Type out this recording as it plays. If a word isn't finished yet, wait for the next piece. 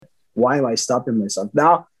why am I stopping myself?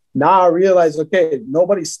 Now I realize, okay,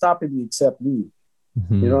 nobody's stopping me except me.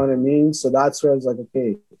 You know what I mean? So that's where I was like,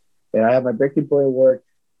 okay, yeah, I have my breaking point at work,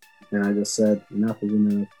 and I just said, enough is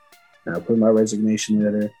enough. And I put my resignation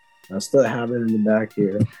letter. I still have it in the back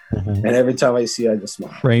here. And every time I see it, I just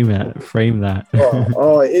smile. Frame that.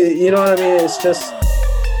 You know what I mean? It's just...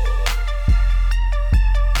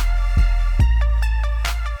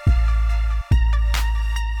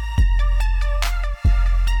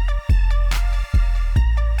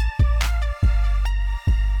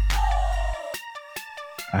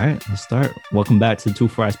 All right, let's start. Welcome back to the Two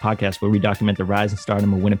for Eyes podcast, where we document the rise and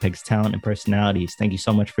stardom of Winnipeg's talent and personalities. Thank you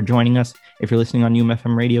so much for joining us. If you're listening on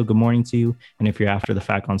UMFM Radio, good morning to you. And if you're after the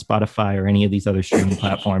fact on Spotify or any of these other streaming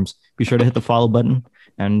platforms, be sure to hit the follow button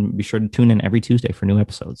and be sure to tune in every Tuesday for new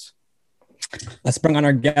episodes. Let's bring on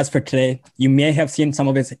our guest for today. You may have seen some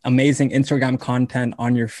of his amazing Instagram content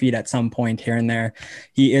on your feed at some point here and there.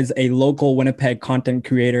 He is a local Winnipeg content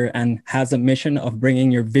creator and has a mission of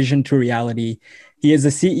bringing your vision to reality. He is the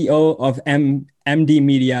CEO of MD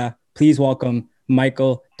Media. Please welcome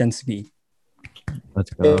Michael Densky.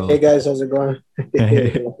 Let's go. Hey guys, how's it going?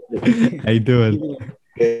 Hey. How you doing?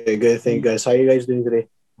 Good. Thank you guys. How are you guys doing today?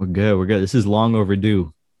 We're good. This is long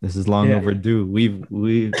overdue. Overdue. We've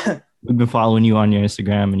been following you on your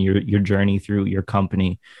Instagram and your journey through your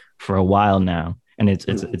company for a while now, and it's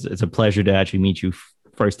a pleasure to actually meet you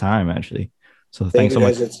first time actually. So thanks so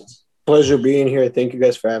much. It's a pleasure being here. Thank you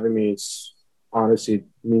guys for having me. It's honestly, it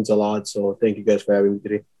means a lot. So thank you guys for having me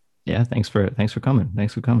today. Yeah, thanks for coming.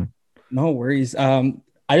 No worries. I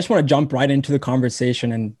just want to jump right into the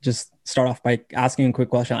conversation and just start off by asking a quick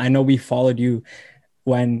question. I know we followed you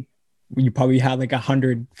when you probably had like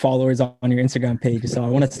 100 followers on your Instagram page. So I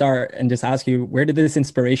want to start and just ask you, where did this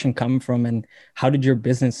inspiration come from and how did your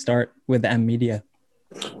business start with M Media?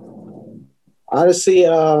 Honestly,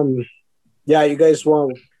 you guys were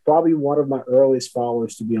probably one of my earliest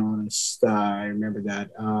followers, to be honest. I remember that.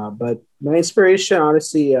 But my inspiration,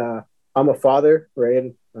 honestly, I'm a father,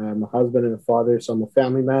 right? I'm a husband and a father, so I'm a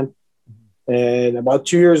family man. And about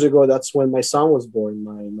 2 years ago, that's when my son was born,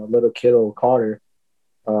 my little kiddo, Carter.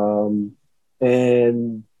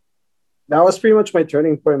 And that was pretty much my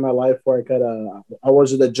turning point in my life, where I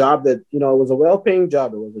was at a job that, it was a well-paying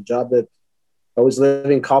job. It was a job that I was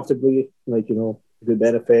living comfortably, good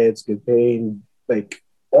benefits, good paying,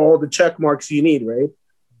 all the check marks you need, right?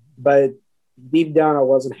 But deep down, I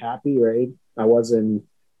wasn't happy, right? I wasn't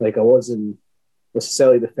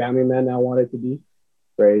necessarily the family man I wanted to be,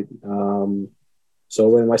 right? So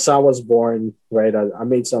when my son was born, right, I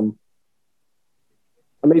made some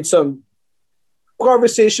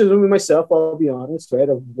conversations with myself, I'll be honest, right,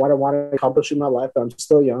 of what I want to accomplish in my life. I'm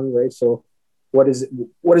still young, right? So what is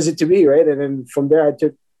it to be, right? And then from there, I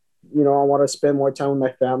took, I want to spend more time with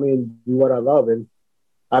my family and do what I love. And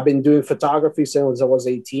I've been doing photography since I was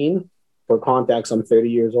 18. For context, I'm 30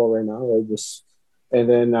 years old right now, right?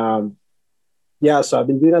 So I've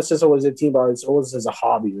been doing that since I was 18, but it's always as a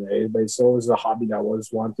hobby, right? But it's always a hobby that I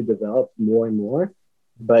always want to develop more and more.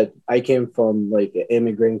 But I came from an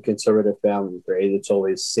immigrant conservative family, right? It's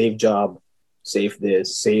always safe job, safe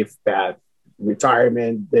this, safe that,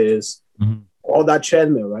 retirement, this, all that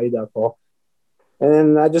treadmill, right? That's all. And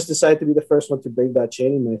then I just decided to be the first one to break that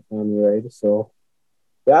chain in my family, right? So,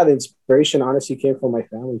 yeah, the inspiration honestly came from my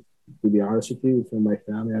family, to be honest with you. From my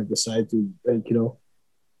family, I decided to,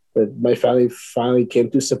 that my family finally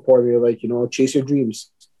came to support me, chase your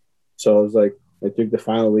dreams. So I was I took the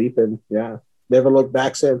final leap and, never looked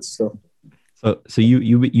back since. So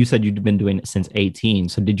you said you'd been doing it since 18.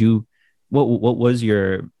 So did you, what was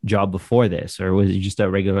your job before this, or was it just a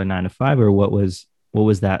regular 9 to 5, or what was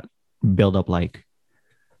that build up like?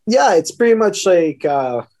 Yeah, it's pretty much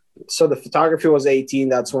so the photography was 18.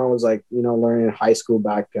 That's when I was learning in high school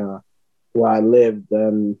back where I lived.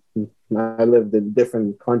 I lived in a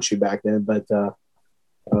different country back then, but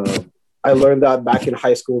I learned that back in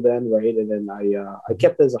high school then, right? And then I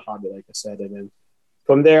kept it as a hobby, like I said. And then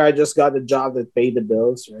from there, I just got a job that paid the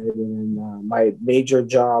bills, right? And then my major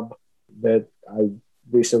job that I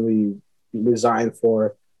recently resigned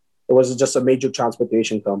for, it was just a major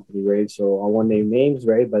transportation company, right? So I won't name names,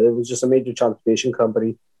 right? But it was just a major transportation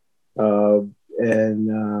company. And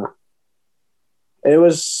it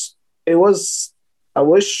was, I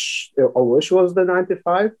wish it was the 9 to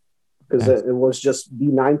 5. Because it was just be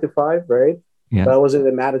 9 to 5, right? Yeah. But I was in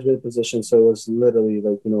the management position, so it was literally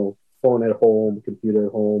phone at home, computer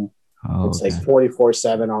at home. It's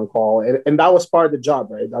 24/7 on call, and that was part of the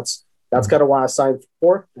job, right? That's kind of what I signed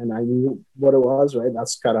for, and I knew what it was, right?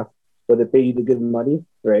 That's kind of what they pay you to give money,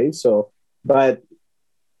 right? So, but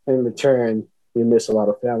in return, you miss a lot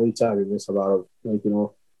of family time, you miss a lot of like,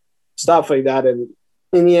 stuff like that. And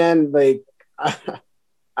in the end, like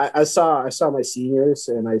I saw my seniors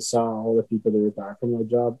and I saw all the people that retired from their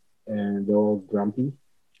job, and they're all grumpy,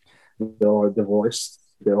 they're all divorced,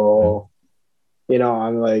 they're all,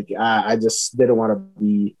 I'm like, I just didn't want to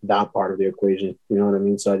be that part of the equation. You know what I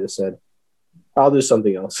mean? So I just said, I'll do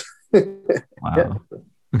something else. Wow.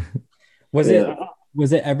 Was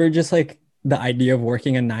it ever just like the idea of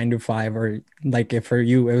working a 9 to 5, or like if for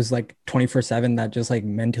you it was like 24/7 that just like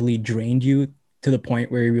mentally drained you to the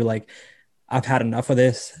point where you were like, I've had enough of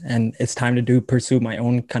this and it's time to pursue my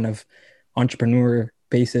own kind of entrepreneur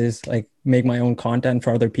basis, like make my own content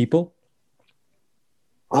for other people?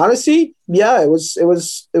 Honestly, yeah, it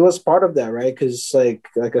was part of that, right? Because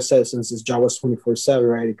like I said, since this job was 24/7,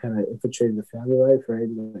 right, it kind of infiltrated the family life, right?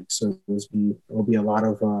 Like, so there'll be a lot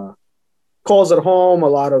of calls at home, a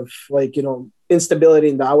lot of like instability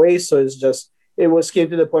in that way. So it came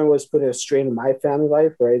to the point where it was putting a strain in my family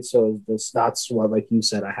life, right? So that's what, like you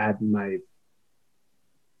said, I had my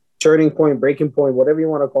turning point, breaking point, whatever you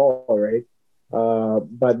want to call it, right?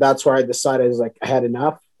 But that's where I decided, like, I had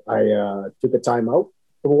enough. I took a time out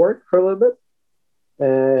from work for a little bit,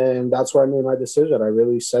 and that's where I made my decision. I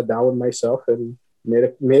really sat down with myself and made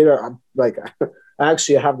a like. I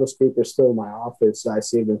actually have those papers still in my office. I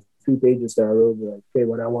saved the 3 pages that I wrote, like, hey,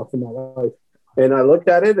 what I want for my life. And I looked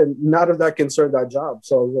at it, and none of that concerned that job.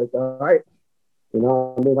 So I was like, all right,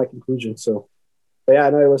 I made my conclusion. So, but yeah,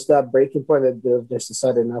 I know it was that breaking point that just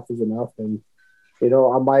decided enough is enough. And,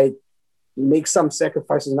 I might make some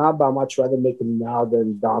sacrifices now, but I'd much rather make them now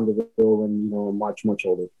than down the road when, I'm much, much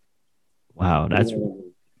older. Wow,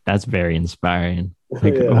 that's very inspiring.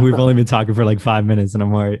 Like, we've only been talking for like 5 minutes, and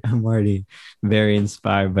I'm already very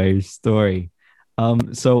inspired by your story.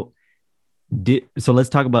 So let's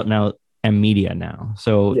talk about now M-Media now.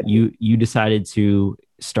 So you decided to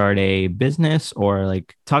start a business, or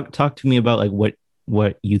like talk to me about like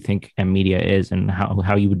what you think M-Media is and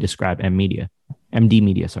how you would describe M-Media, MD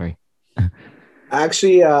Media, sorry.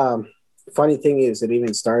 Actually, funny thing is, it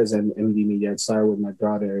even starts in MD Media. It started with my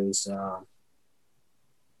brother. Is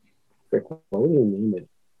what would you name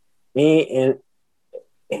it?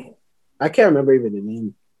 And I can't remember even the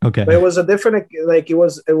name. Okay, but it was a different, like it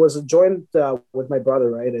was a joint with my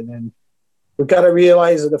brother, right? And then we kind of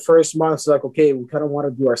realized in the first month, it's like, okay, we kind of want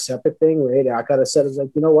to do our separate thing, right? I kind of said, it's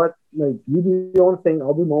like, you know what? Like, you do your own thing,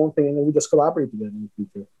 I'll do my own thing, and then we just collaborate together in the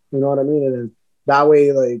future. You know what I mean? And then that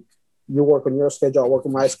way, like, you work on your schedule, I'll work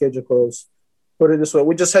on my schedule, close. Put it this way,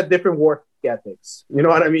 we just had different work ethics. You know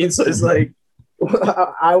what I mean? So it's like,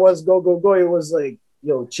 I was go. It was like,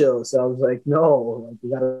 yo, chill. So I was like, no, like, you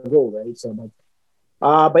gotta go, right? So,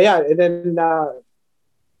 but yeah, and then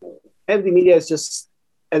MD Media is just,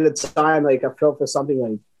 at the time, like, I felt for something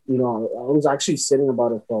like, I was actually sitting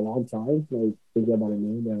about it for a long time, like thinking about a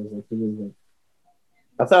name. I was like,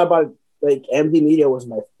 I thought about, like, MD Media was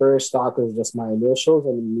my first thought, because just my initials,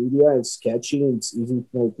 and media, it's sketchy, and it's easy,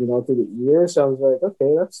 like, to the ear. So I was like,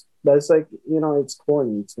 okay, that's like, it's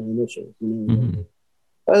corny, it's my initials. Mm-hmm.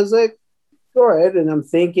 I was like, all right, and I'm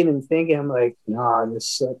thinking, I'm like, nah,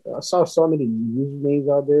 this, like, I saw so many names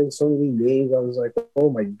out there, so many names. I was like,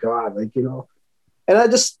 oh my God, like, and I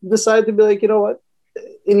just decided to be like, you know what?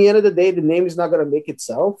 In the end of the day, the name is not going to make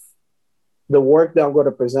itself. The work that I'm going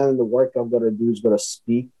to present and the work I'm going to do is going to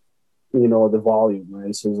speak, the volume,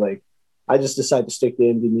 right? So it's like, I just decided to stick to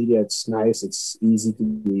MD Media. It's nice. It's easy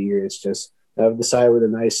to hear. It's just, I've decided with a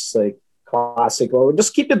nice, like, classic logo.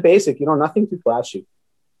 Just keep it basic, nothing too flashy.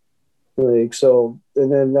 Like, so,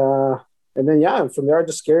 and then, yeah, from there, I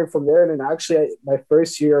just carried from there. And then actually, my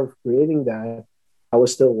first year of creating that, I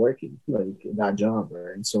was still working, like, that job,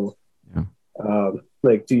 right? And so,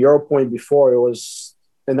 like, to your point before, it was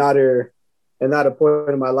another point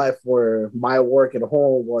in my life where my work at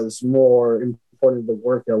home was more important than the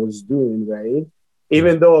work I was doing, right?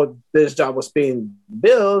 Even though this job was paying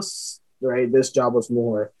bills, right? This job was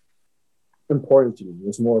more important to me. It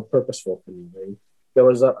was more purposeful for me, right? There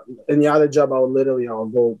was in the other job, I'll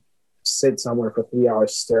go sit somewhere for 3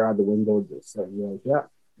 hours, stare out the window, just like, yeah,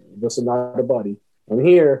 this is not a buddy. I'm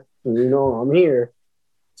here, and I'm here.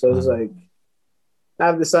 So it's like,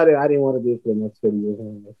 I've decided I didn't want to do it for the next 30 years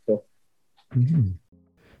anymore. So. Mm-hmm.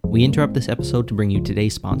 We interrupt this episode to bring you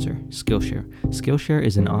today's sponsor, Skillshare. Skillshare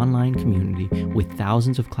is an online community with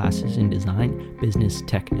thousands of classes in design, business,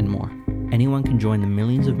 tech, and more. Anyone can join the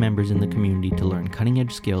millions of members in the community to learn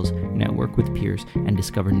cutting-edge skills, network with peers, and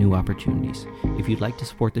discover new opportunities. If you'd like to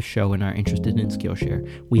support the show and are interested in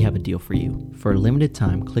Skillshare, we have a deal for you. For a limited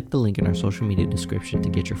time, click the link in our social media description to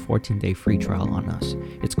get your 14-day free trial on us.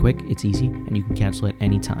 It's quick, it's easy, and you can cancel at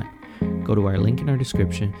any time. Go Go to our link in our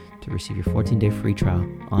description to receive your 14-day free trial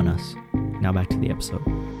on us. Now back to the episode.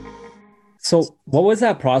 So what was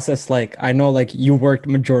that process like? I know like you worked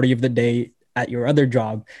majority of the day at your other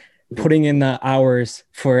job. Putting in the hours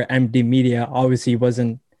for MD Media obviously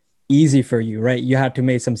wasn't easy for you, right? You had to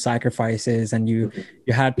make some sacrifices and you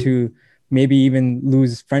had to maybe even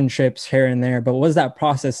lose friendships here and there. But what was that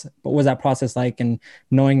process like? And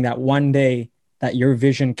knowing that one day that your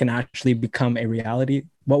vision can actually become a reality,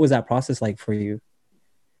 what was that process like for you?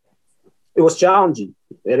 It was challenging.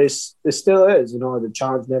 It still is, the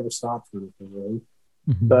challenge never stops for anything, right?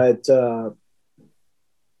 Mm-hmm. But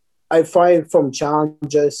I find from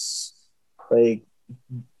challenges, like,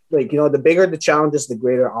 the bigger the challenges, the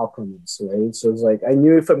greater outcome is, right? So it's like, I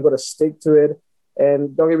knew if I'm going to stick to it,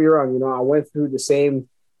 and don't get me wrong, I went through the same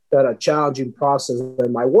kind of challenging process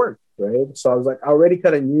in my work, right? So I was like, I already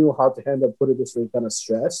kind of knew how to handle, put it this way, kind of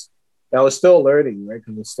stress. And I was still learning, right?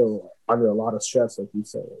 Because I was still under a lot of stress, like you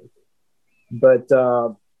said. Right? But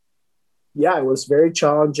yeah, it was very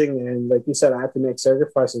challenging. And like you said, I had to make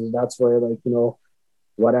sacrifices. That's where,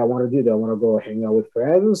 what I want to do. Do I want to go hang out with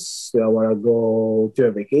friends? Do I want to go to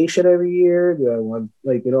a vacation every year? Do I want,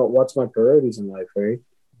 what's my priorities in life, right?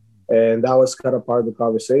 And that was kind of part of the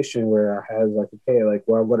conversation where I had okay,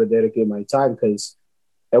 where I'm going to dedicate my time. Because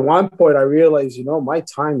at one point I realized, my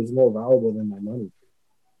time is more valuable than my money.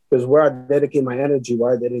 Because where I dedicate my energy,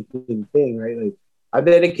 where I dedicate the thing, right?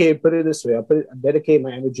 Put it this way, I dedicate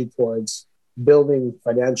my energy towards building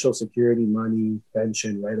financial security, money,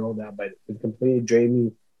 pension, right? All that, but it completely drained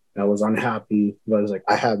me. I was unhappy. But I was like,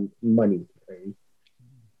 I had money, right?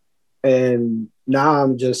 And now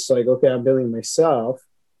I'm just like, okay, I'm building myself.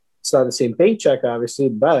 It's not the same paycheck, obviously,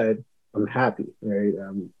 but I'm happy, right?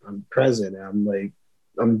 I'm present. I'm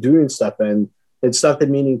doing stuff, and it's stuff that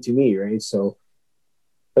meaning to me, right? So,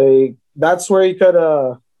 that's where you kind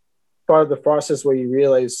of part of the process where you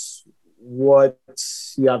realize what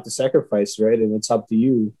you have to sacrifice, right? And it's up to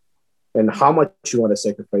you and how much you want to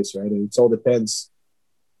sacrifice, right? And it all depends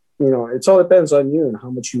on you and how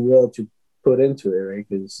much you will to put into it, right?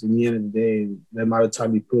 Because in the end of the day, the amount of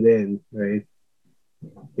time you put in, right,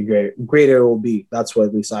 the greater it will be. That's what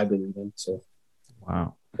at least I believe in. So,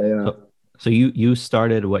 wow. Yeah. So you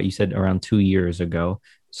started what you said around 2 years ago.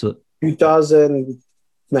 So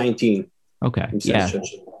 2019. Okay. Yeah.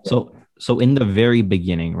 So in the very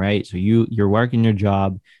beginning, right? So you're working your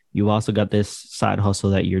job. You also got this side hustle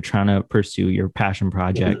that you're trying to pursue, your passion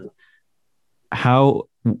project. Mm-hmm.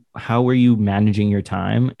 How were you managing your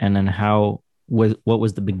time? And then what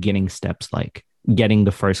was the beginning steps like? Getting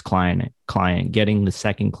the first client, getting the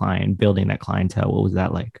second client, building that clientele. What was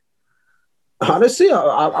that like? Honestly,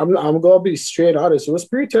 I'm gonna be straight honest. It was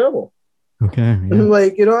pretty terrible. Okay. Yeah.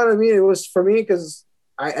 You know what I mean? It was for me because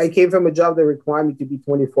I came from a job that required me to be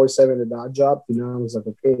 24/7 in that job. I was like,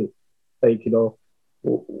 okay,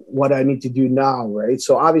 what I need to do now, right?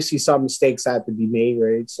 So obviously some mistakes had to be made,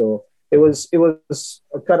 right? So it was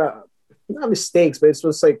a kind of not mistakes, but it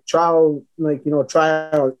was like trial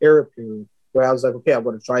and error period where I was like, okay, I'm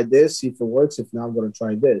going to try this, see if it works. If not, I'm going to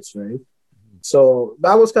try this, right? So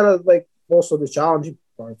that was kind of like also the challenging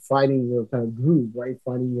part, finding your kind of groove, right?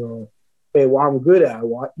 Finding your what I'm good at,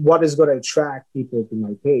 what is going to attract people to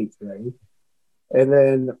my page, right? And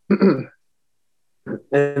then,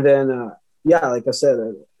 yeah, like I said,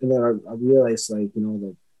 and then I realized,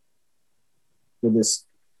 that with this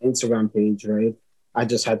Instagram page, right, I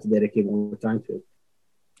just had to dedicate more time to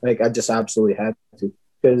it. I just absolutely had to,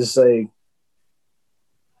 because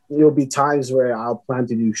there'll be times where I'll plan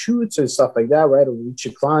to do shoots and stuff like that, right, or reach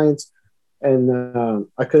your clients, and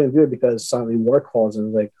I couldn't do it because suddenly work calls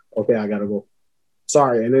and like, okay, I gotta go.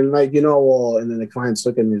 Sorry. And then and then the client's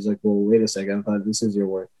looking at me, he's like, well, wait a second, I thought this is your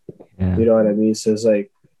work. Yeah. You know what I mean? So it's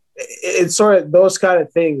like, it's sort of those kind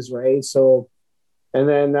of things, right? So, and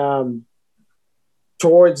then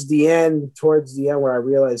towards the end where I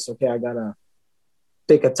realized, okay, I gotta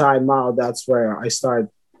take a time out, that's where I started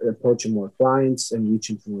approaching more clients and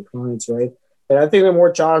reaching for more clients, right? And I think the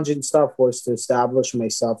more challenging stuff was to establish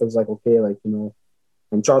myself as okay,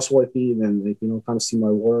 I'm trustworthy, and kind of see my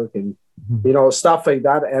work and stuff like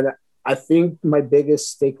that. And I think my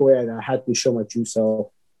biggest takeaway, and I had to show my true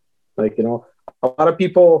self. A lot of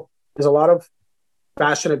people, there's a lot of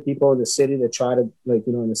passionate people in the city that try to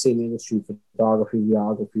in the same industry, photography,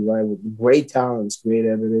 videography, right, with great talents, great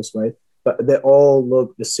editors, right, but they all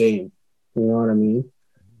look the same. You know what I mean?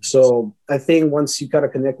 So I think once you kind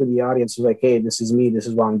of connect with the audience, it's like, hey, this is me, this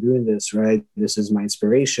is why I'm doing this, right? This is my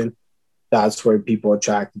inspiration. That's where people are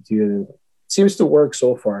attracted to you. And it seems to work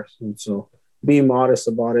so far. And so being modest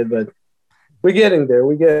about it, but we're getting there.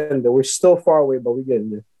 We're still far away, but we're getting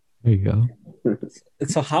there. There you go.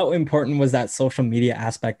 So how important was that social media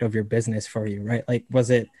aspect of your business for you, right? Like, was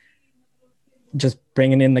it just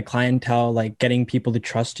bringing in the clientele, like getting people to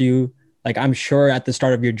trust you? Like, I'm sure at the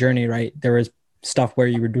start of your journey, right, there was stuff where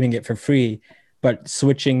you were doing it for free, but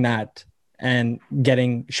switching that and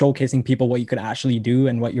showcasing people what you could actually do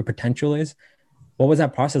and what your potential is. What was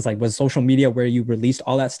that process like? Was social media where you released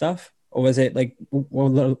all that stuff? Or was it like a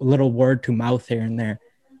little word to mouth here and there?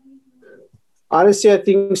 Honestly, I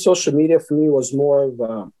think social media for me was more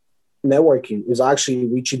of networking. It was actually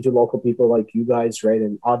reaching to local people like you guys, right,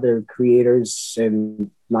 and other creators,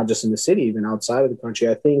 and not just in the city, even outside of the country.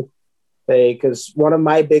 I think because one of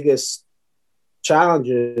my biggest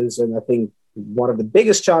challenges, and I think one of the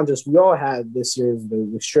biggest challenges we all had this year is the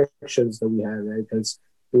restrictions that we had, right? Because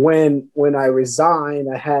when I resigned,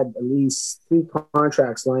 I had at least 3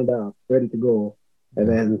 contracts lined up, ready to go, and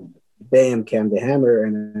then bam, came the hammer,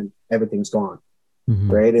 and then everything's gone,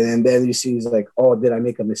 right? And then you see, it's like, oh, did I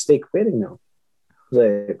make a mistake quitting now?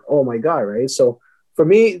 Like, oh my god, right? So for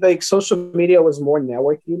me, like social media was more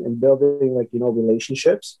networking and building, like,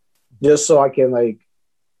 relationships, just so I can like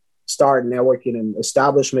start networking and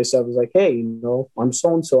establish myself as like, hey, I'm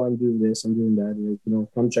so and so, I'm doing this, I'm doing that,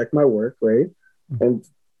 like, come check my work, right? And if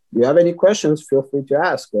you have any questions, feel free to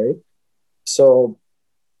ask, right? So,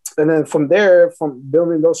 and then from there, from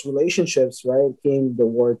building those relationships, right, came the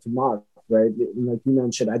word to mouth, right? Like you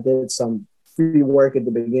mentioned, I did some free work at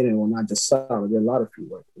the beginning. Well, not just some, I did a lot of free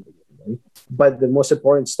work at the beginning, right? But the most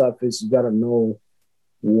important stuff is you got to know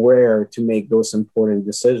where to make those important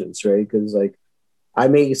decisions, right? Because like I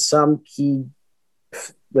made some key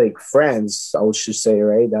like friends, I should say,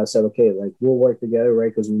 right? That said, okay, like we'll work together,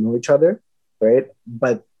 right? Because we know each other, right?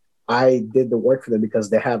 But I did the work for them because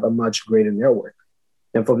they have a much greater network.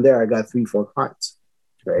 And from there, I got 3, 4 clients,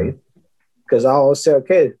 right? Because I always say,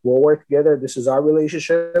 okay, we'll work together. This is our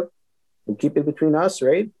relationship. We'll keep it between us,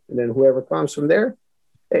 right? And then whoever comes from there,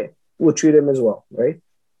 hey, we'll treat them as well, right?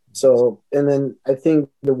 So, and then I think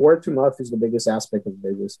the word to mouth is the biggest aspect of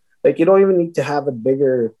business. Like, you don't even need to have a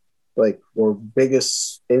bigger, like, or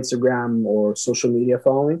biggest Instagram or social media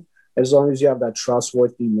following, as long as you have that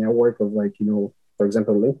trustworthy network of, like, for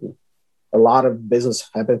example, LinkedIn. A lot of business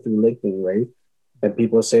happen through LinkedIn, right? And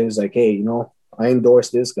people say it's like, hey, I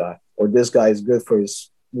endorse this guy, or this guy is good for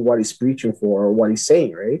what he's preaching for or what he's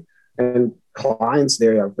saying, right? And clients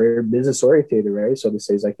there are very business oriented, right? So they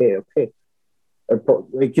say it's like, hey, okay,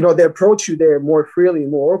 like, they approach you there more freely,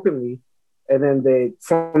 more openly, and then they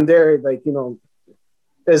from there, like,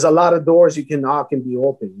 there's a lot of doors you can knock and be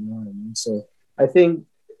open. You know what I mean? So I think,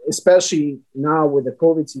 especially now with the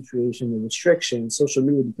COVID situation, the restrictions, social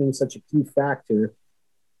media became such a key factor,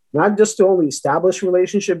 not just to only establish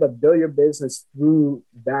relationship, but build your business through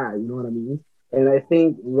that. You know what I mean? And I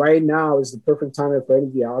think right now is the perfect time for any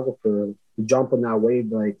videographer to jump on that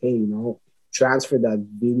wave, like, hey, transfer that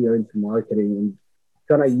video into marketing and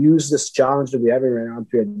kind of use this challenge that we have right now to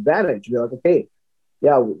your advantage. Be like, okay,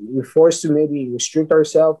 yeah, we're forced to maybe restrict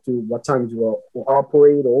ourselves to what times we'll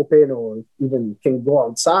operate, open, or even can go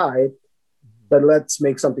outside. But let's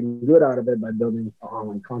make something good out of it by building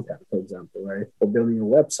online content, for example, right? Or building a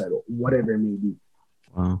website or whatever it may be.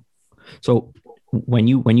 Wow. So when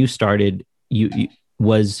you started, you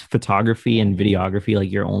was photography and videography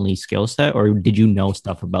like your only skill set, or did you know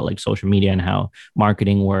stuff about like social media and how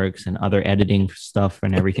marketing works and other editing stuff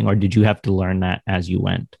and everything, or did you have to learn that as you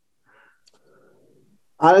went?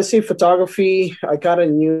 Honestly, photography, I kind of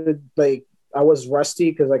knew, like, I was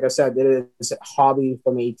rusty because, like I said, I did it as a hobby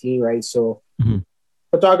from 18, right? So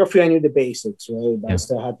photography, I knew the basics, right? But I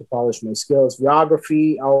still had to polish my skills.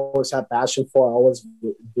 Videography, I always had passion for. I always,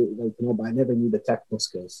 like, but I never knew the technical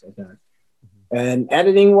skills like that. And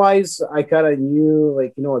editing wise, I kind of knew,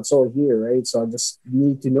 like, it's all here, right? So I just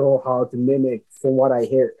need to know how to mimic from what I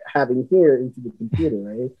have in here into the computer,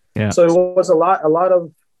 right? Yeah. So it was a lot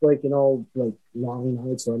of, like, like long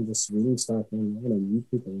nights where I'm just reading stuff on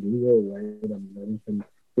YouTube and Google, right? I'm learning from,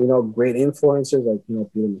 great influencers like,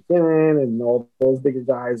 Peter McKinnon and all those bigger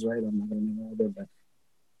guys, right? I'm not going to name all them,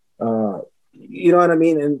 but you know what I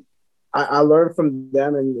mean? And I learned from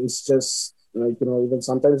them, and it's just like, even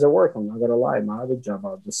sometimes at work, I'm not going to lie, my other job,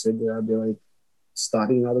 I'll just sit there, I'll be like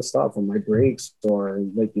studying other stuff on my breaks, or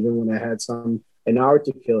like even when I had an hour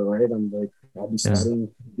to kill, right? I'm like, I'll be studying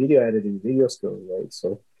video editing, video skills, right?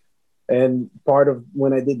 So, and part of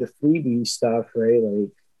when I did the freebie stuff, right, like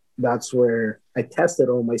that's where I tested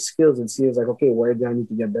all my skills and see, it's like, okay, where do I need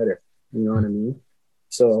to get better? You know what I mean?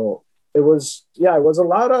 So it was a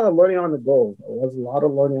lot of learning on the go. It was a lot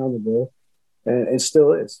of learning on the go, and it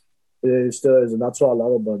still is. It still is, and that's what I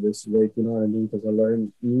love about this. Like, you know what I mean? Because I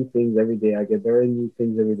learn new things every day. I get very new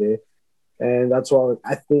things every day, and that's what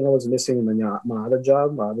I think I was missing in my other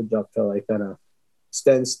job. My other job felt like kind of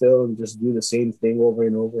stand still and just do the same thing over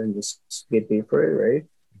and over and just get paid for it, right?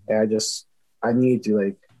 And I need to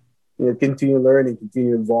like, you know, continue learning,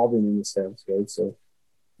 continue evolving in the sense, right? So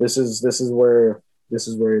this is where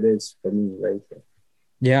it is for me, right?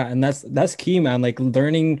 Yeah, and that's key, man. Like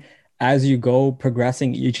learning as you go,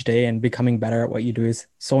 progressing each day and becoming better at what you do is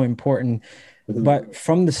so important. Mm-hmm. But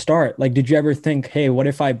from the start, like, did you ever think, hey, what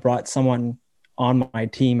if I brought someone on my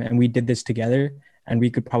team and we did this together and we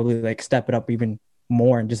could probably like step it up even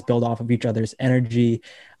more and just build off of each other's energy?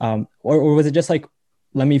 Or was it just like,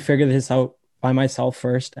 let me figure this out by myself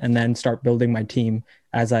first and then start building my team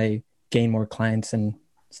as I gain more clients and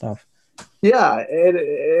stuff? Yeah,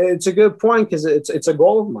 it's a good point because it's a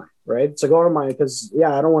goal of mine, right? It's a goal of mine because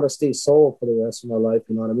I don't want to stay solo for the rest of my life.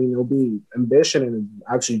 You know what I mean? It'll be ambition and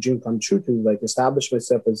actually dream come true to like establish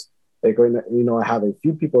myself as like, you know, I have a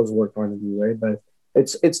few people to work on me, right? But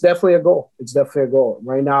it's definitely a goal. It's definitely a goal.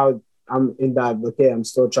 Right now, I'm in that. Okay, I'm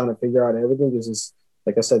still trying to figure out everything. This is,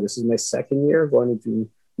 like I said, this is my second year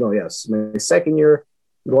my second year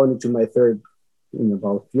going into my third in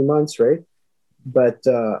about a few months, right? But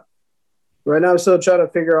right now, I'm still trying to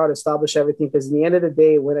figure out, establish everything. Because in the end of the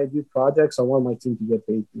day, when I do projects, I want my team to get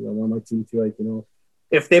paid. I want my team to, like, you know,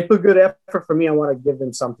 if they put good effort for me, I want to give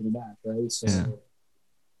them something back, right? So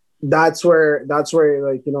that's where,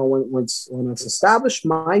 like, you know, when it's established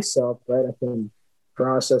myself, right, I can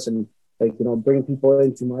process and, like, you know, bring people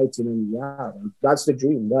into my team. And that's the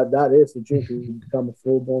dream. That is the dream, to become a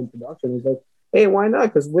full blown production. It's like, hey, why not?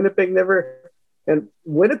 Because Winnipeg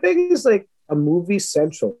is like a movie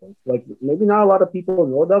central. Like, maybe not a lot of people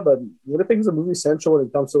know that, but Winnipeg is a movie central when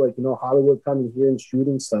it comes to, like, you know, Hollywood coming here and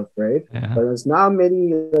shooting stuff, right? Yeah. But there's not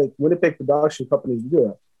many like Winnipeg production companies do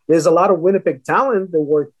that. There's a lot of Winnipeg talent that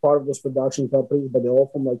work part of those production companies, but they're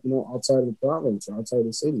all from, like, you know, outside of the province or outside of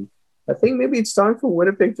the city. I think maybe it's time for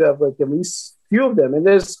Winnipeg to have like at least a few of them. And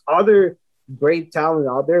there's other great talent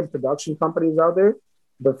out there, production companies out there.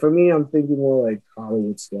 But for me, I'm thinking more like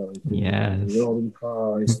Hollywood scale. Like, yes. The rolling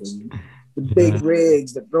cars, the big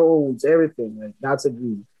rigs, the drones, everything. Like, that's a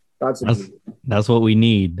dream. That's what we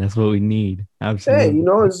need. That's what we need. Absolutely. Hey, you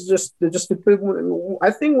know, it's just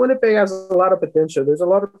I think Winnipeg has a lot of potential. There's a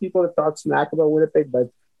lot of people that talk smack about Winnipeg, but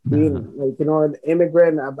being like, you know, an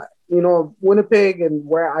immigrant, you know, Winnipeg and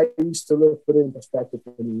where I used to live put it in perspective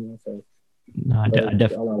for me. You know, so, no,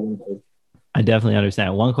 I definitely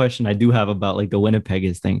understand. One question I do have about like the Winnipeg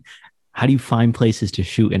is thing: how do you find places to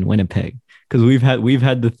shoot in Winnipeg? Because we've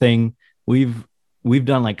had the thing we've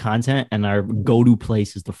done like content, and our go-to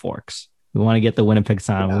place is the Forks. We want to get the Winnipeg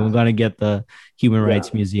sign. Yeah. We're going to get the Human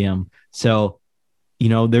Rights Museum. So, you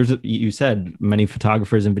know, you said many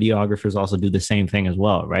photographers and videographers also do the same thing as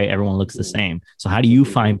well, right? Everyone looks the same. So how do you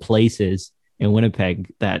find places in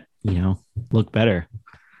Winnipeg that, you know, look better?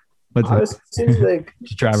 But like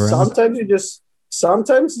just drive around.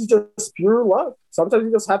 Sometimes it's just pure luck. Sometimes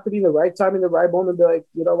you just have to be in the right time in the right moment. Be like,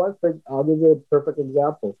 you know what? I'll give you a perfect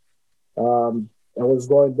example. I was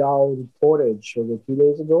going down Portage, was it 2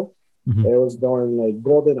 days ago? Mm-hmm. It was during like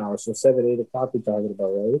golden hour, so 7-8 o'clock we're talking about,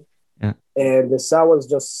 right? Yeah. And the sun was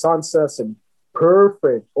just sunsets and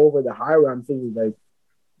perfect over the highway. I'm thinking like,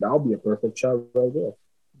 that'll be a perfect shot right there.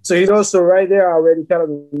 So, you know, so right there, I already kind of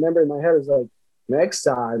remember in my head is like, next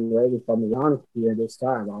time, right, if I'm around here this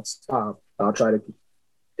time, I'll stop. I'll try to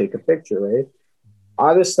take a picture, right?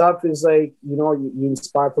 Other stuff is like, you know, you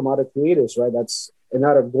inspire from other creators, right? And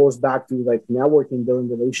that goes back to like networking, building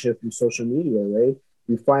relationships through social media, right?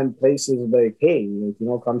 You find places like, hey, like, you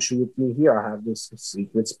know, come shoot with me here. I have this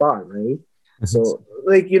secret spot, right? So,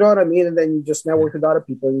 like, you know what I mean? And then you just network with other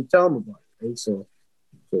people and you tell them about it, right? So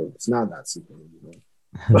it's not that secret anymore.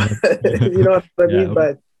 But, you know what I mean?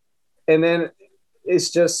 But, and then it's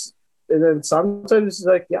just, and then sometimes it's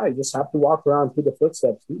like, you just have to walk around through the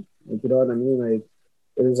footsteps, too. Like, you know what I mean? Like,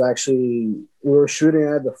 it was actually, we were shooting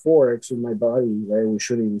at the Forks with my buddy, right? We were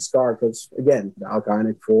shooting in Star because, again, the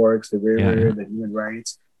Algonquin Forks, the river, the human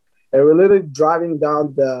rights. And we're literally driving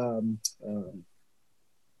down the,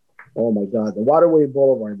 oh my God, the Waterway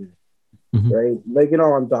Boulevard there, right? Like, you know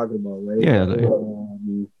what I'm talking about, right? Yeah.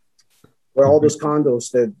 Where all those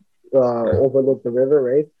condos that overlook the river,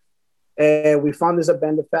 right? And we found this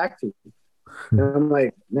abandoned factory. And I'm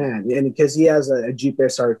like, man, and because he has a Jeep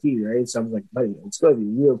SRT, right? So I'm like, buddy, it's going to be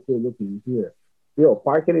real cool looking here. Yo,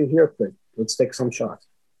 park it in here quick. Let's take some shots.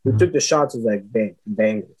 We took the shots, it was like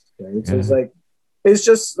bangers, right? So it's like, it's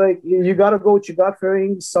just like, you got to go with your gut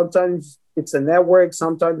feeling. Sometimes it's a network.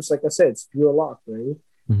 Sometimes, like I said, it's pure luck, right?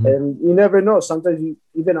 And you never know. Sometimes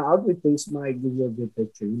even an ugly face might give you a good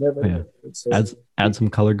picture. You never know. So, add some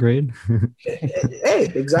color grade.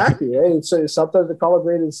 Hey, exactly. Right. So sometimes the color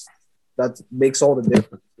grade that makes all the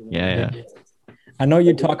difference. Yeah. I know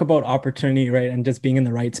you talk about opportunity, right, and just being in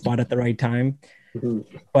the right spot at the right time,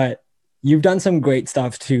 but you've done some great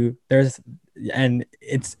stuff too. And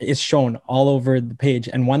it's shown all over the page.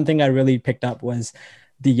 And one thing I really picked up was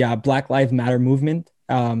the Black Lives Matter movement,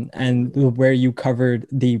 and where you covered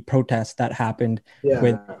the protest that happened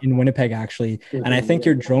in Winnipeg, actually. And I think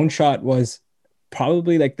your drone shot was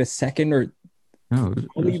probably like the second or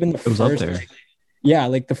even the first. Up there. Yeah,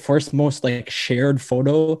 like the first most like shared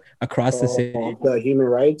photo across the city. The human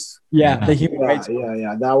rights. Yeah, the human rights.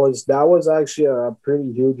 Yeah. That was actually a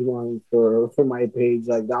pretty huge one for my page.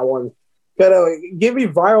 Like that one kind of give me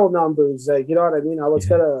viral numbers. Like, you know what I mean? I was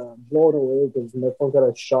kind of blown away because my phone kind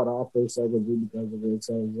of shut off for a second because of it.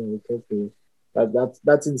 So I was like,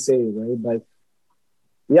 that's insane, right? But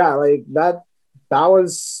yeah, like that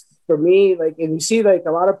was for me. Like, and you see, like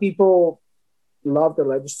a lot of people love the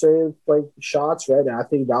legislative like shots, right? And I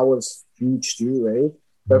think that was huge too, right?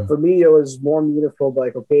 But for me, it was more meaningful.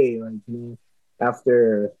 Like, okay, like, you know,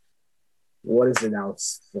 after what is it now?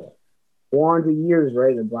 400 years,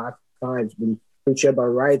 right? The Black Times been preaching about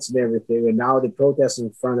rights and everything, and now they protest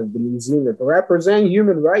in front of the museum that represent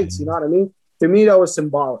human rights. You know what I mean? To me, that was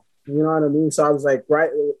symbolic. You know what I mean? So I was like, right,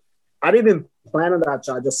 I didn't even plan on that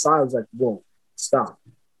shot. I just saw it. I was like, whoa, stop,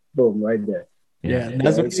 boom, right there. Yeah,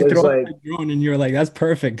 that's when you throw the drone and you're like, that's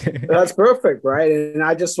perfect. That's perfect, right? And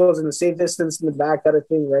I just was in the safe distance in the back, kind of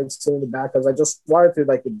thing, right? Sitting in the back, because I just wanted to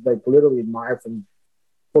like literally admire from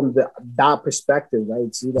that perspective,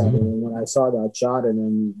 right? See that, and when I saw that shot, and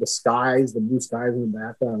then the blue skies in the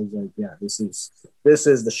background, I was like, yeah, this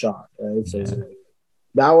is the shot, right? So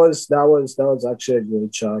that was actually a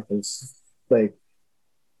great shot. Because like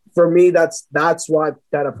for me, that's what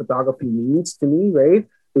kind of photography means to me, right?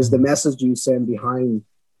 Is the message you send behind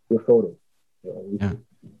your photo. Right?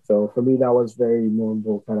 So for me, that was very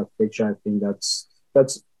memorable kind of picture. I think that's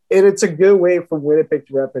and it's a good way for Winnipeg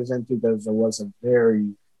to represent you, because it was a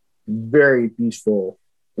very, very peaceful,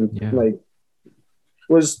 like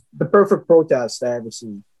was the perfect protest I ever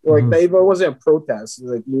seen. Like it wasn't a protest,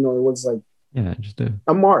 like, you know, it was like just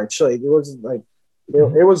a march. Like it was like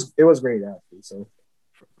it was great actually. So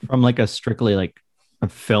from like a strictly like a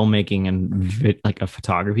filmmaking and like a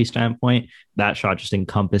photography standpoint, that shot just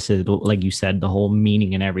encompasses, like you said, the whole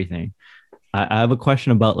meaning and everything. I have a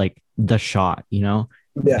question about like the shot, you know?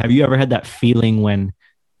 Have you ever had that feeling when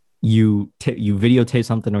you videotape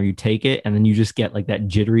something or you take it and then you just get like that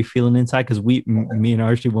jittery feeling inside? Because me and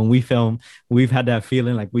Archie, when we film, we've had that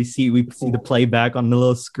feeling, like we see the playback on the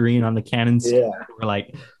little screen on the Canon. We're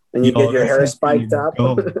like, and you get your hair spiked up.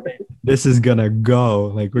 This is gonna go.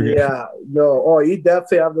 Like we're you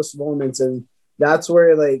definitely have those moments, and that's where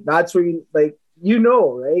you like, you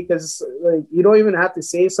know, right? Because like you don't even have to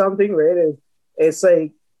say something, right? And it's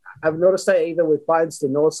like I've noticed that even with clients to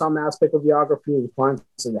know some aspect of geography and clients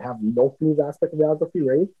to have no clue aspect of geography,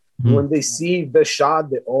 right? When they see the shot,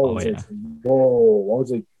 they whoa, I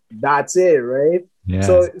was like, that's it, right?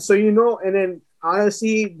 So you know, and then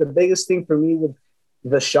honestly, the biggest thing for me with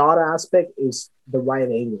the shot aspect is the right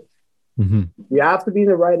angle. You have to be in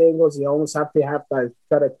the right angles. You almost have to have that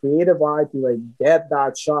kind of creative eye to like get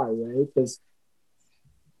that shot, right? Because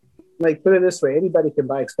like, put it this way, anybody can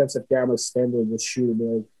buy expensive cameras, stand there and just shoot and be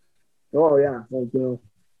like, oh yeah, like, you know.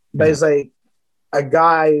 But it's like a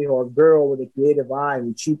guy or a girl with a creative eye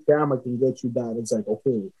and a cheap camera can get you that. It's like,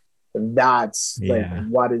 okay, that's like,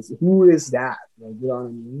 who is that? Like, you know what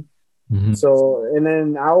I mean? So, and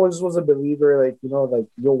then I always was a believer, like, you know, like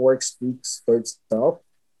your work speaks for itself.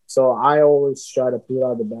 So I always try to put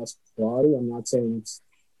out the best quality. I'm not saying it's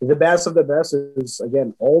the best of the best. Is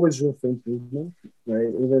again always room for improvement, right?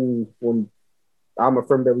 Even when I'm a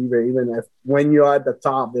firm believer, even if when you're at the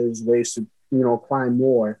top, there's ways to, you know, climb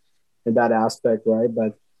more in that aspect, right?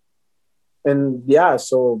 But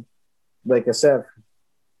so like I said,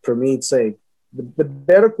 for me, it's like the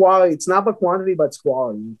better quality. It's not the quantity, but it's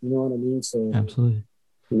quality. You know what I mean? So absolutely,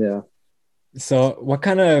 yeah. So what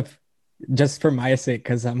kind of, just for my sake,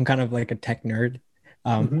 because I'm kind of like a tech nerd,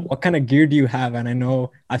 what kind of gear do you have? And I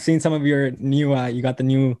know I've seen some of your new, you got the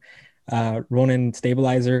new Ronin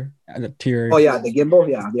stabilizer to your... the gimbal,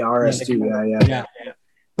 the RS2, yeah.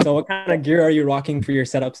 So what kind of gear are you rocking for your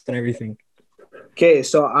setups and everything? Okay,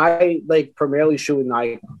 so I like primarily shoot with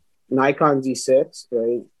Nikon Z6,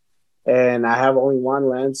 right? And I have only one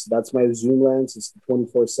lens. That's my zoom lens. It's the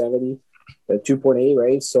 2470, the 2.8,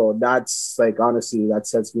 right? So that's like, honestly, that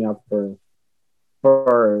sets me up for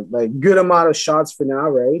for like good amount of shots for now,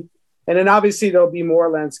 right? And then obviously there'll be more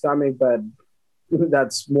lens coming, but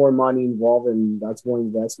that's more money involved and that's more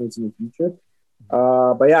investments in the future.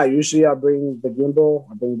 But yeah, usually I bring the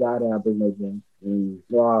gimbal, I bring that, and I bring my Zoom. And,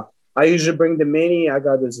 I usually bring the mini. I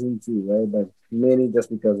got the Zoom too, right? But mini just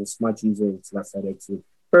because it's much easier, it's less headaches with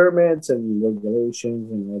permits and regulations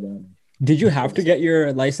and all that. Did you have to get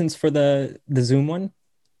your license for the Zoom one?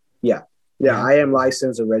 Yeah, I am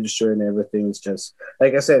licensed and registered and everything. It's just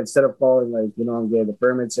like I said, instead of calling I'm getting the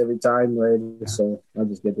permits every time, right? So I'll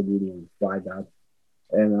just get the duty and fly that.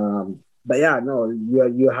 And but yeah, no,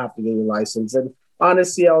 you have to get your license. And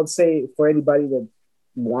honestly, I would say for anybody that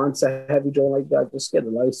wants a heavy drone like that, just get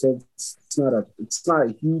the license. It's not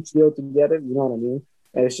a huge deal to get it. You know what I mean?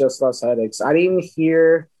 And it's just less headaches. I didn't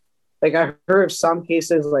hear, like I heard of some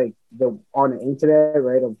cases like on the internet,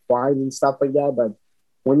 right, of fines and stuff like that. But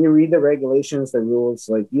when you read the regulations, the rules,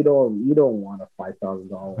 like you don't want a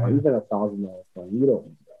 $5,000 or even $1,000 fine. You don't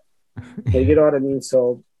want that. Like, you know what I mean?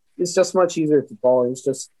 So it's just much easier to follow.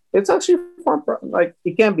 It's actually fun. Like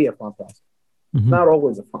it can be a fun process. Mm-hmm. Not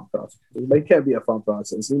always a fun process, but it can be a fun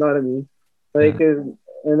process. You know what I mean? Like, and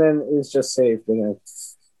then it's just safe.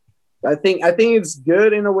 I think it's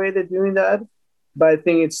good in a way they're doing that, but I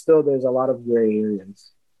think it's still there's a lot of gray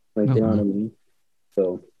areas. Like, you know what I mean?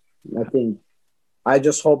 So I think I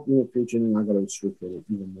just hope in the future they're not going to restrict it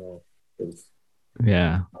even more.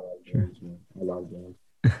 Yeah, I love them.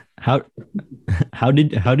 How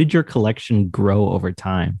did your collection grow over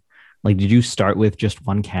time? Like, did you start with just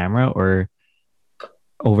one camera, or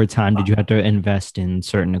over time did you have to invest in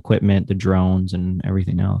certain equipment, the drones and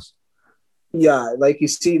everything else? Yeah, like you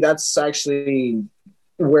see, that's actually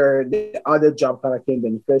where the other job kind of came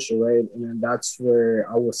beneficial, right? And then that's where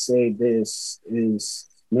I would say this is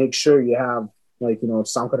make sure you have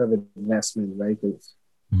some kind of investment, right? Because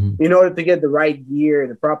in order to get the right gear,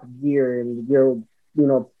 the proper gear, and the gear,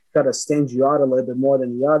 kind of stands you out a little bit more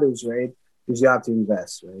than the others, right? Because you have to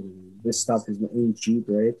invest, right? And this stuff ain't cheap,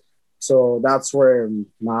 right? So that's where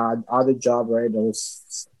my other job, right? I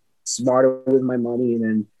was smarter with my money, and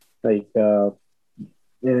then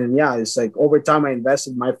it's like over time I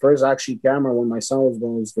invested. My first actually camera when my son was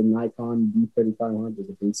born was the Nikon D3500,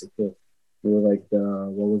 the basic kit. It was like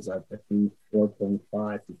what was that? I think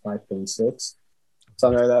 4.5 to 5.6,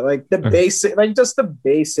 something like that. Like the basic, like just the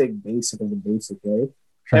basic of the basic, right?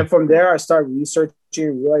 Sure. And from there I started researching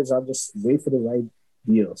and realized I'll just wait for the right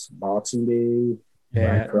deals. Boxing Day,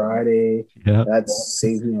 Black Friday. Yeah. That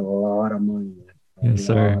saved me a lot of money. Yes,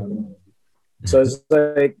 sir. So it's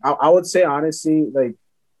like I would say honestly, like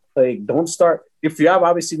don't start if you have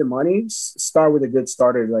obviously the money, start with a good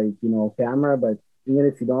starter, camera. But even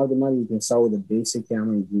if you don't have the money, you can start with a basic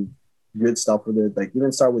camera and do good stuff with it. Like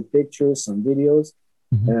even start with pictures, some videos,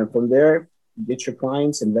 and from there, get your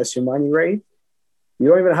clients, invest your money right. You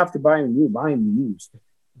don't even have to buy them new, buy them used.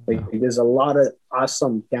 Like there's a lot of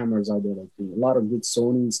awesome cameras out there, a lot of good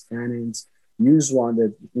Sonys, Canons, used one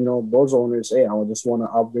that those owners, hey, I just want to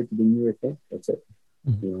upgrade to the newer thing. That's it.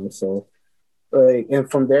 So and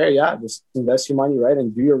from there, just invest your money right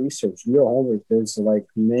and do your research, do your homework. There's like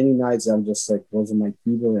many nights I'm just like closing my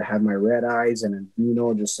keyboard and have my red eyes and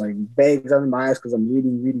just like bags under my eyes because I'm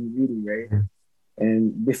reading, right?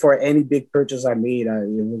 And before any big purchase I made,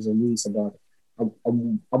 it was at least about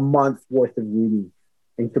a month worth of reading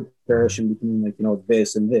in comparison between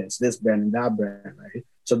this and this brand and that brand, right?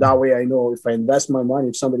 So that way I know if I invest my money,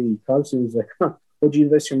 if somebody comes to me and is like, would you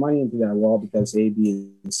invest your money into that? Well, because A,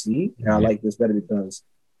 B, and C. And I like this better because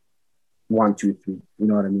 1, 2, 3. You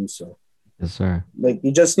know what I mean? So yes, sir. Like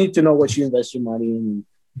you just need to know what you invest your money in and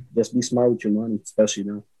just be smart with your money, especially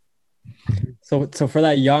now. So for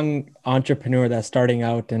that young entrepreneur that's starting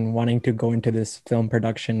out and wanting to go into this film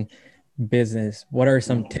production business, what are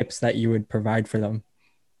some tips that you would provide for them?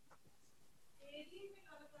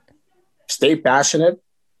 Stay passionate,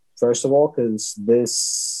 first of all, because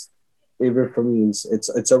this, even for me,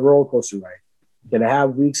 it's a roller coaster ride. You're gonna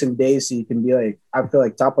have weeks and days so you can be like, I feel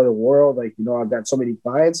like top of the world, I've got so many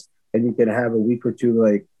clients, and you can have a week or two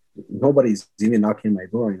like nobody's even knocking my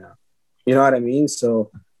door right now. You know what I mean? So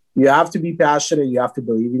you have to be passionate. You have to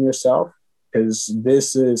believe in yourself because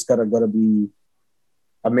this is gonna be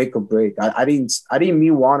a make or break. I didn't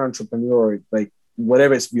meet one entrepreneur like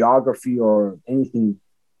whatever it's biography or anything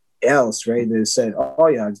else, right? They said, "Oh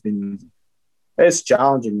yeah, it's been easy." It's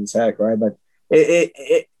challenging as heck, right? But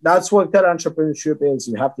that's what kind of entrepreneurship is.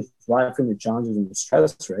 You have to thrive in the challenges and the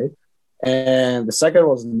stress, right? And the second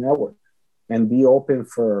was network and be open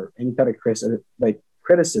for any kind of criticism.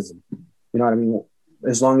 You know what I mean?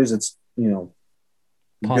 As long as it's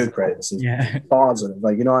good credits. It's Yeah. positive.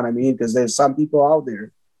 Like, you know what I mean? Because there's some people out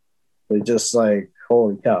there that just like,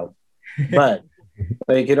 holy cow. But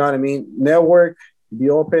like, you know what I mean? Network, be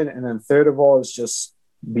open, and then third of all is just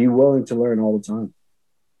be willing to learn all the time.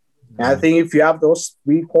 And I think if you have those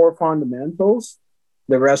three core fundamentals,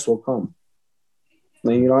 the rest will come.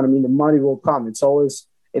 Like, you know what I mean? The money will come. It's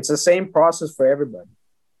the same process for everybody.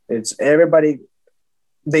 It's everybody,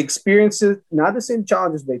 they experience it, not the same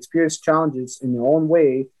challenges, they experience challenges in their own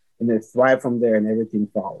way, and they thrive from there, and everything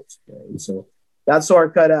follows. Right? So that's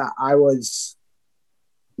sort of I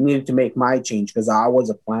needed to make my change because I was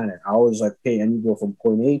a planner. I was like, hey, I need to go from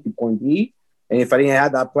point A to point B. And if I didn't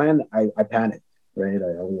have that plan, I panicked, right?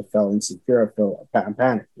 I felt insecure. I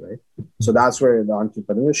panicked, right? So that's where the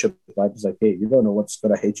entrepreneurship life is like, hey, you don't know what's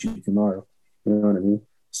going to hit you tomorrow. You know what I mean?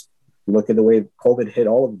 Look at the way COVID hit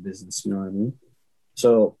all of the business. You know what I mean?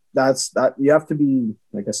 So that's that. You have to be,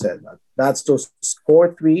 like I said, that's those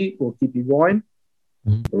core three will keep you going.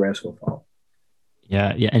 The rest will follow. Yeah.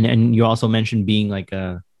 And you also mentioned being like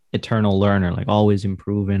a eternal learner, like always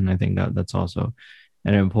improving. I think that's also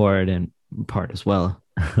an important part as well.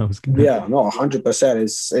 Yeah, no,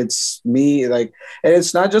 100%. It's me, like, and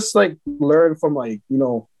it's not just like learn from like, you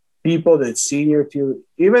know, people that senior to you,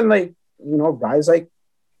 even like, you know, guys like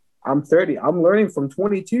I'm 30. I'm learning from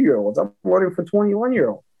 22-year-olds. I'm learning from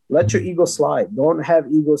 21-year-olds. Let your ego slide. Don't have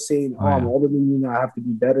ego saying, oh, I'm older than you now, I have to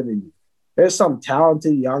be better than you. There's some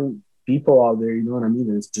talented young people out there, you know what I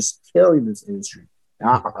mean, that's just killing this industry.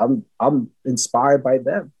 I'm inspired by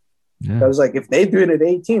them. I was like, if they do it at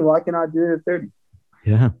 18, why can't I do it at 30?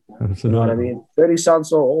 Yeah, absolutely. You know what I mean? 30 sounds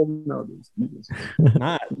so old nowadays.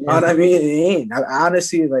 Not, you know what I mean? It ain't.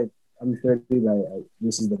 Honestly, like, I'm 30, like,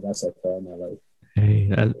 this is the best I've felt in my life.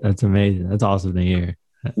 Hey, that's amazing. That's awesome to hear.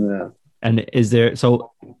 Yeah. And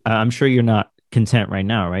so I'm sure you're not content right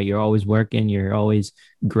now, right? You're always working, you're always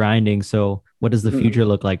grinding. So what does the future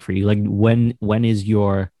look like for you? Like when is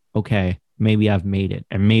your, okay, maybe I've made it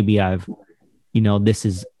and maybe I've, you know, this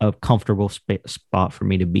is a comfortable spot for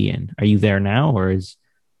me to be in. Are you there now, or is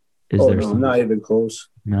there? No, I'm not even close.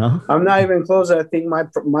 No, I'm not even close. I think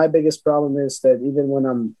my biggest problem is that even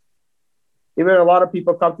a lot of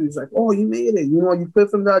people come to me, it's like, oh, you made it. You know, you quit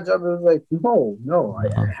from that job. It's like, no,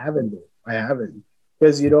 I haven't. I haven't.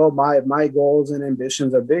 Because, you know, my goals and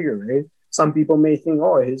ambitions are bigger, right? Some people may think,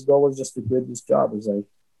 oh, his goal was just to quit this job. It's like,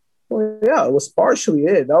 well, yeah, it was partially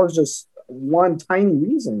it. That was just one tiny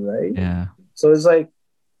reason, right? Yeah. So it's like,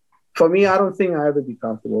 for me, I don't think I ever be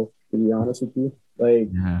comfortable, to be honest with you. Like,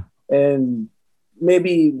 and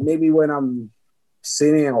maybe when I'm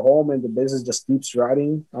sitting at home and the business just keeps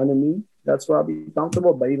riding under me, that's where I'll be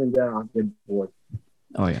comfortable. But even then, I'll get bored.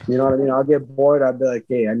 Oh yeah. You know what I mean? I'll get bored. I'll be like,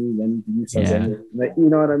 hey, I need to do something. Yeah. Like, you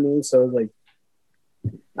know what I mean? So like,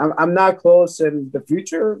 I'm not close in the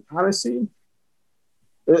future, honestly.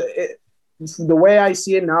 The way I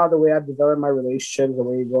see it now, the way I've developed my relationships, the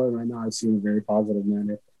way you're going right now, I see it in a very positive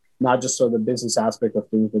manner. Not just for the business aspect of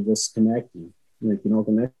things, but just connecting, like, you know,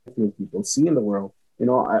 connecting with people, seeing the world. You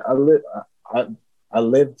know, I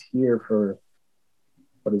lived here for,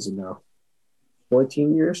 what is it now?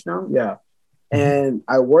 14 years now? Yeah. And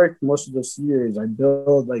I worked most of those years. I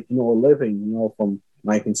built, like, you know, a living, you know, from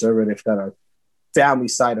my conservative kind of family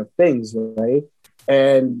side of things, right?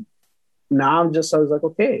 And now I was like,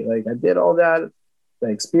 okay, like I did all that, I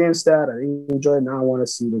experienced that, I enjoyed it. Now I want to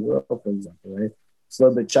see the world, for example, right? It's a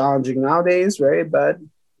little bit challenging nowadays, right? But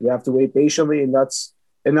you have to wait patiently, and that's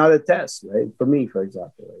another test, right? For me, for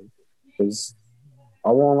example, right? Because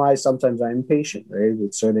I won't lie, sometimes I'm impatient, right?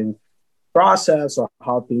 With certain process or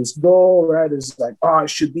how things go, right? It's like, oh, I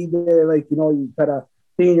should be there. Like, you know, you kind of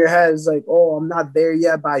think in your head, it's like, oh, I'm not there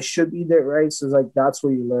yet, but I should be there, right? So it's like, that's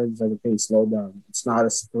where you learn. It's like, okay, slow down. It's not a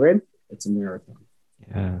sprint, it's a marathon.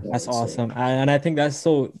 Yeah, that's awesome. And I think that's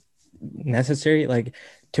so necessary, like,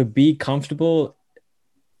 to be comfortable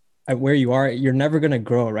at where you are. You're never going to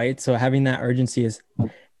grow, right? So having that urgency is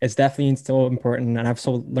definitely so important. And I've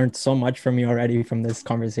learned so much from you already from this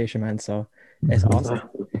conversation, man. So it's awesome.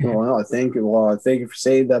 No, thank you. Well, thank you for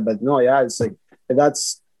saying that. But no, yeah, it's like,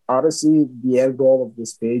 that's honestly the end goal of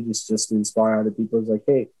this page, is just to inspire other people. It's like,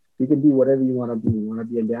 hey, you can do whatever you want to be. You want to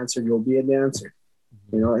be a dancer, you'll be a dancer.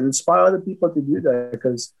 You know, and inspire other people to do that.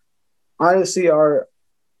 Because honestly,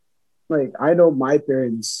 I know my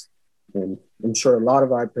parents, and I'm sure a lot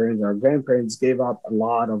of our parents, our grandparents, gave up a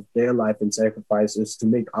lot of their life and sacrifices to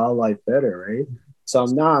make our life better, right? So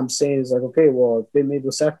now I'm saying, it's like, okay, well, if they made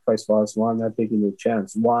the sacrifice for us, why I'm not taking the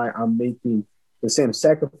chance? Why I'm making the same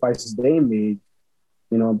sacrifices they made,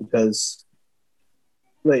 you know, because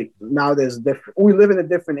like now there's different. We live in a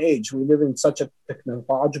different age. We live in such a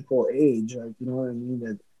technological age. Like, you know what I mean?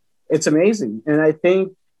 That it's amazing, and I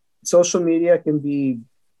think social media can be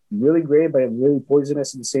really great, but really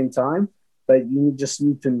poisonous at the same time. But you just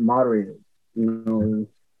need to moderate it. You know,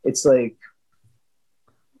 it's like,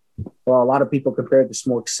 well, a lot of people compare it to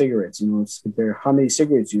smoke cigarettes. You know, it's compare how many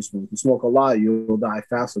cigarettes you smoke. If you smoke a lot, you'll die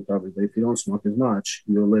faster probably. But if you don't smoke as much,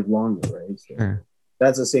 you'll live longer, right? So Sure.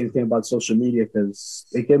 that's the same thing about social media, because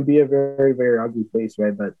it can be a very, very ugly place,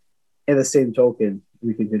 right? But in the same token,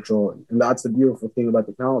 we can control it. And that's the beautiful thing about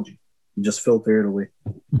technology. You just filter it away.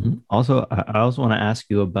 Also, I also want to ask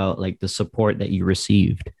you about like the support that you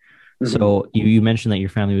received. So you mentioned that your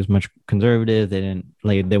family was much conservative. They didn't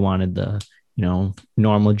like, they wanted the, you know,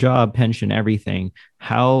 normal job, pension, everything.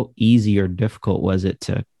 How easy or difficult was it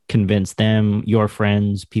to convince them, your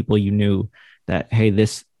friends, people you knew that, hey,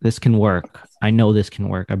 this can work. I know this can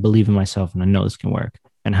work. I believe in myself and I know this can work.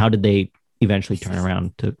 And how did they eventually turn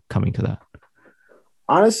around to coming to that?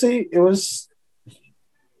 Honestly, it was,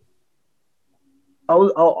 I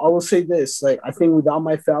will say this, like, I think without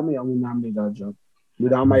my family, I would not make that jump.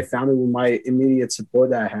 Without my family, with my immediate support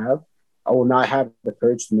that I have, I will not have the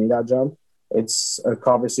courage to make that jump. It's a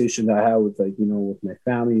conversation that I had with, like, you know, with my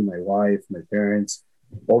family, my wife, my parents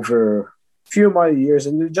over a few of my years.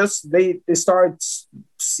 And they started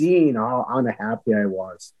seeing how unhappy I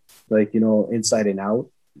was, like, you know, inside and out,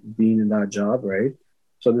 being in that job, right?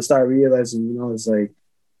 So they started realizing, you know, it's like,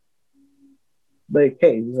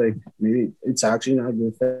 hey, it's like, maybe it's actually not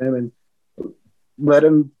good for him, and let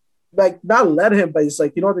him, like, not let him, but it's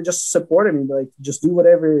like, you know, they just support him and like, just do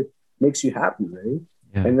whatever makes you happy, right?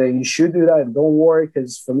 Yeah. And then you should do that, and don't worry,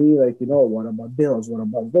 because for me, like, you know, what about bills? What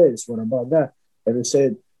about this? What about that? And they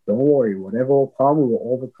said, don't worry, whatever will come, we will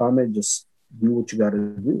overcome it. Just do what you got to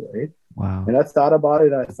do, right? Wow. And I thought about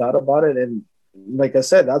it, and like I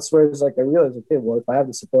said, that's where it's like I realized, okay, well, if I have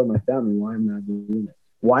the support of my family, why am I not doing it?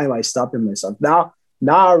 Why am I stopping myself? Now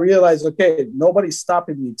I realize, okay, nobody's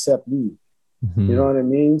stopping me except me. You know what I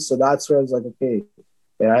mean? So that's where I was like, okay,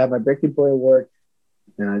 yeah, I had my breaking point at work,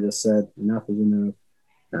 and I just said, enough is enough.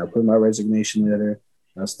 And I put my resignation letter.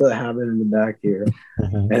 I still have it in the back here.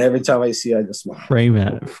 And every time I see it, I just smile. Frame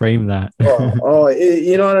that.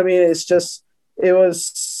 You know what I mean? It's just, it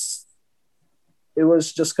was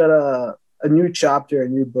just kind of a new chapter, a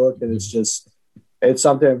new book. And it's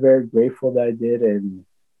something I'm very grateful that I did. And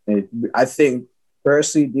I think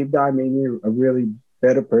personally, deep down, made me a really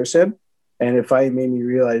better person. And it finally made me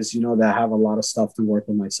realize, you know, that I have a lot of stuff to work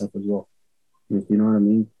on myself as well. You know what I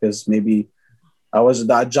mean? Because maybe I was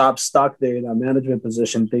that job stuck there in that management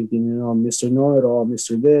position thinking, you know, Mr. Know-it-all,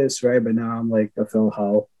 Mr. This, right? But now I'm like, I feel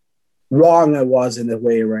how wrong I was in a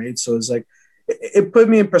way, right? So it's like, it put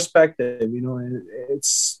me in perspective, you know, and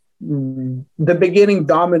it's the beginning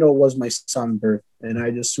domino was my son's birth. And I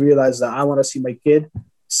just realized that I want to see my kid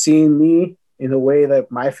seeing me in the way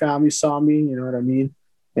that my family saw me, you know what I mean?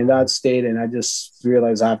 In that state. And I just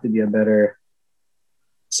realized I have to be a better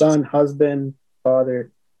son, husband,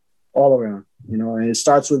 father, all around, you know, and it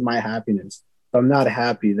starts with my happiness. If I'm not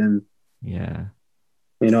happy, then, yeah,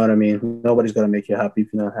 you know what I mean? Nobody's going to make you happy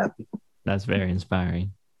if you're not happy. That's very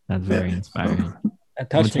inspiring. Inspiring. I'm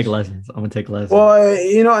gonna take lessons. Well,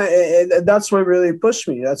 you know, that's what really pushed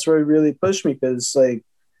me. Because, like,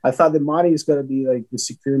 I thought the money is going to be like the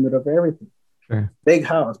securement of everything. Sure. Big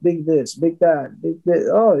house, big this, big that, big this.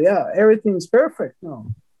 Oh yeah, everything's perfect.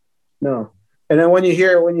 No. And then when you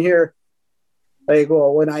hear, like,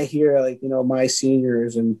 well, when I hear, like, you know, my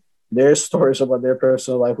seniors and their stories about their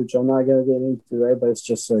personal life, which I'm not gonna get into, right? But it's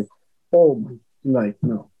just like, oh my, like,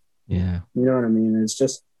 no. Yeah. You know what I mean?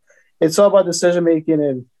 It's all about decision making,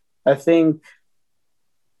 and I think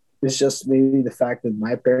it's just maybe the fact that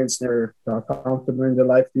my parents never got comfortable in their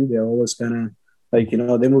life too. They're always gonna, like, you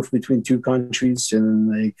know, they moved between two countries, and,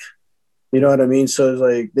 like, you know what I mean? So it's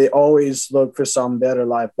like they always look for some better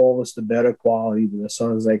life, always the better quality.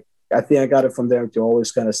 So it's like, I think I got it from them to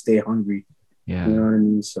always kind of stay hungry. Yeah. You know what I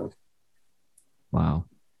mean? So, wow.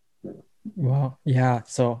 Well, yeah.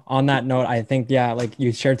 So on that note, I think, yeah, like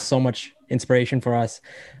you shared so much inspiration for us.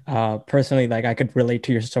 Personally, like I could relate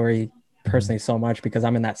to your story personally so much because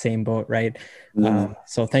I'm in that same boat, right?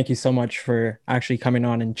 So thank you so much for actually coming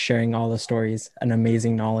on and sharing all the stories and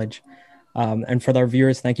amazing knowledge. And for our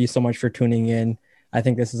viewers, thank you so much for tuning in. I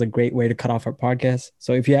think this is a great way to cut off our podcast.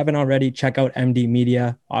 So if you haven't already, check out MD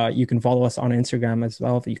Media. You can follow us on Instagram as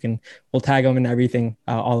well. We'll tag them and everything,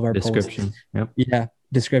 all of our description. posts. Yep. Yeah,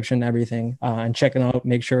 description, everything. And check them out.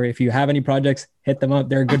 Make sure if you have any projects, hit them up.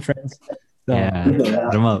 They're good friends. So,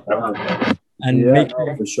 hit them up. And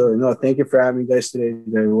yeah, for sure. No, thank you for having me guys today.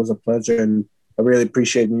 It was a pleasure. And I really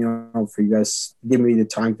appreciate, for you guys giving me the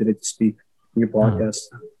time today to speak in your podcast.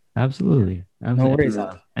 Absolutely. No worries.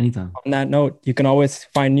 Anytime. On that note, you can always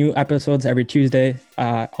find new episodes every Tuesday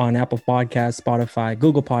on Apple Podcasts, Spotify,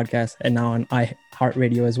 Google Podcasts, and now on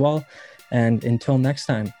iHeartRadio as well. And until next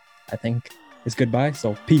time, I think it's goodbye.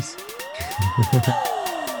 So peace.